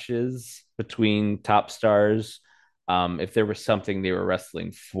matches between top stars, if there was something they were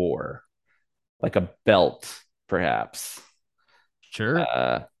wrestling for, like a belt, perhaps.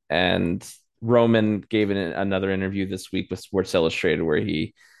 Sure. And Roman gave another interview this week with Sports Illustrated where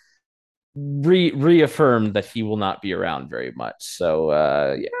he reaffirmed that he will not be around very much. So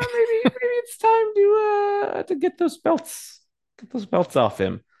maybe it's time to get those belts off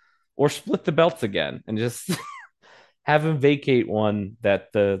him, or split the belts again and just have him vacate one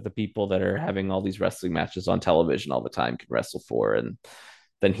that the people that are having all these wrestling matches on television all the time can wrestle for, and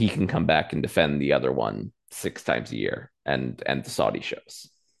then he can come back and defend the other one 6 times a year and the Saudi shows.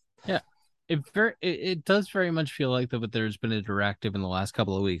 Yeah. It does very much feel like that, but there's been a directive in the last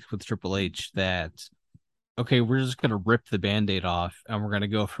couple of weeks with Triple H that, okay, we're just going to rip the Band-Aid off and we're going to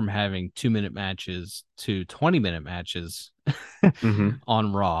go from having 2-minute matches to 20-minute matches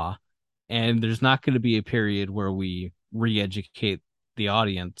on Raw. And there's not going to be a period where we re-educate the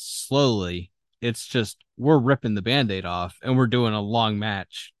audience slowly. It's just, we're ripping the Band-Aid off and we're doing a long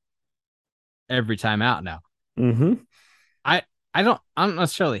match every time out now. I don't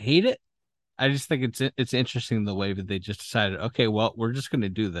necessarily hate it. I just think it's interesting the way that they just decided, okay, well, we're just going to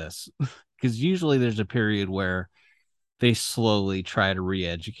do this, because usually there's a period where they slowly try to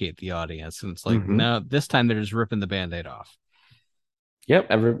re-educate the audience, and it's like, no, this time they're just ripping the Band-Aid off. Yep,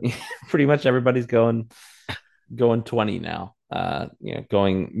 pretty much everybody's going 20 now.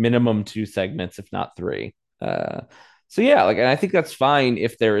 Going minimum 2 segments, if not 3. So yeah, and I think that's fine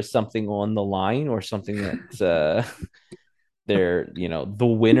if there is something on the line or something that they're, the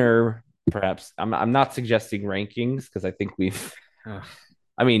winner. Perhaps I'm not suggesting rankings, because I think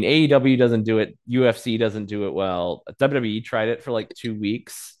AEW doesn't do it. UFC doesn't do it well. WWE tried it for like 2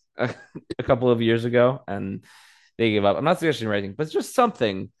 weeks a couple of years ago and they gave up. I'm not suggesting rankings, but it's just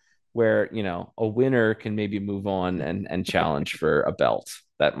something where, a winner can maybe move on and challenge for a belt.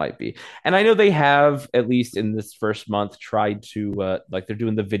 That might be. And I know they have, at least in this first month, tried to they're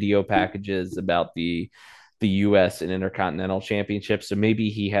doing the video packages about the US and Intercontinental Championships. So maybe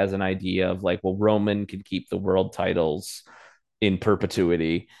he has an idea of like, well, Roman can keep the world titles in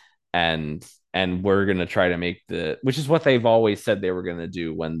perpetuity, and we're going to try to make which is what they've always said they were going to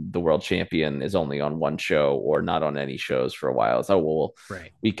do when the world champion is only on one show or not on any shows for a while. So, well,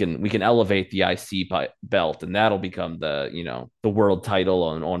 right, we can elevate the IC belt, and that'll become the world title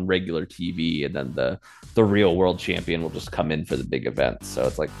on regular TV, and then the real world champion will just come in for the big events. So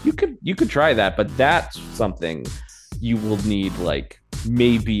it's like, you could try that, but that's something you will need like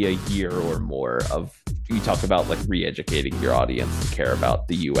maybe a year or more of. You talk about like re-educating your audience to care about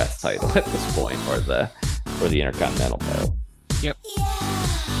the US title at this point, or the Intercontinental title. Yep.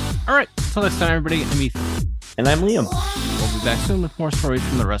 All right. Until next time, everybody. I'm Ethan. And I'm Liam. We'll be back soon with more stories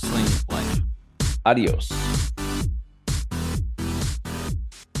from the wrestling life. Adios.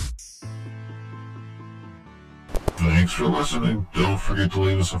 Thanks for listening. Don't forget to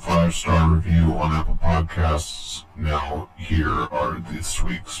leave us a 5-star review on Apple Podcasts. Now, here are this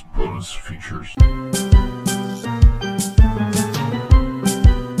week's bonus features.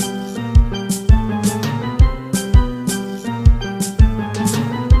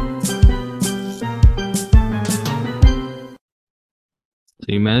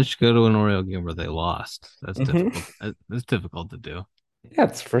 So you managed to go to an Oreo game where they lost. That's Mhm. difficult. That's difficult to do. Yeah,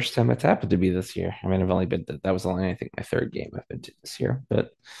 it's the first time it's happened to me this year. I mean, I've only been that was only I think my third game I've been to this year,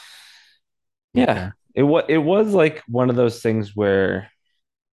 but yeah, Okay. it was like one of those things where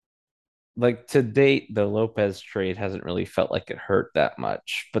like to date the Lopez trade hasn't really felt like it hurt that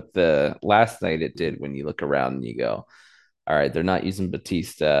much, but the last night it did when you look around and you go, all right, they're not using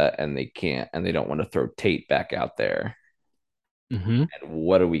Batista and they can't and they don't want to throw Tate back out there. Mm-hmm. And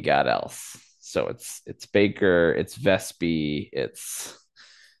what do we got else? So it's Baker, it's Vespi, it's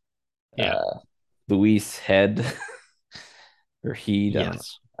Yeah. Luis Head or Heed. I don't know.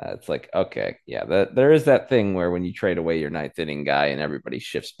 Yes. It's like okay, yeah. There is that thing where when you trade away your ninth inning guy and everybody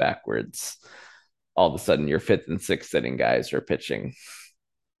shifts backwards, all of a sudden your fifth and sixth inning guys are pitching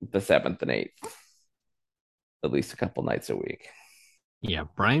the seventh and eighth at least a couple nights a week. Yeah.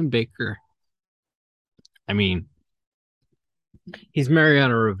 Brian Baker. I mean, he's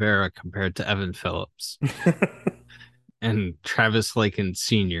Mariano Rivera compared to Evan Phillips and Travis Lakin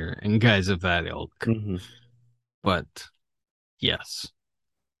Sr. and guys of that ilk. Mm-hmm. But yes,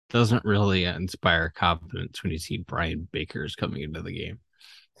 doesn't really inspire confidence when you see Brian Baker's coming into the game.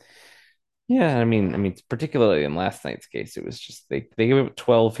 Yeah, I mean, particularly in last night's case, it was just they gave up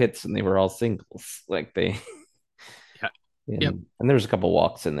 12 hits and they were all singles. Like they Yeah. Yep. and there was a couple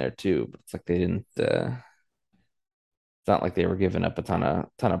walks in there too, but it's like they didn't. It's not like they were giving up a ton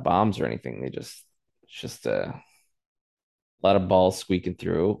of bombs or anything. It's just a lot of balls squeaking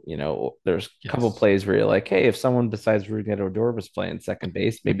through. You know, there's a couple Yes. plays where you're like, hey, if someone besides Rudy Odor was playing second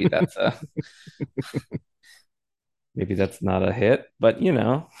base, maybe that's not a hit. But you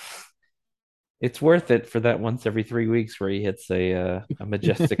know, it's worth it for that once every 3 weeks where he hits a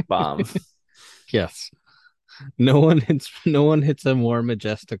majestic bomb. Yes. No one hits a more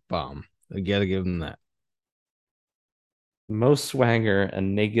majestic bomb. I gotta give him that. Most swanger a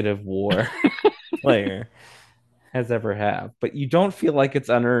negative war player has ever have, but you don't feel like it's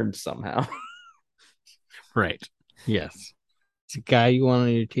unearned somehow. Right. Yes. It's a guy you want on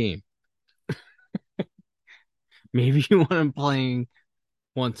your team. Maybe you want him playing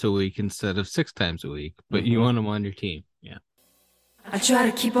once a week instead of 6 times a week, but you Mm-hmm. want him on your team. Yeah. I try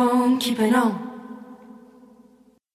to keep on keeping on.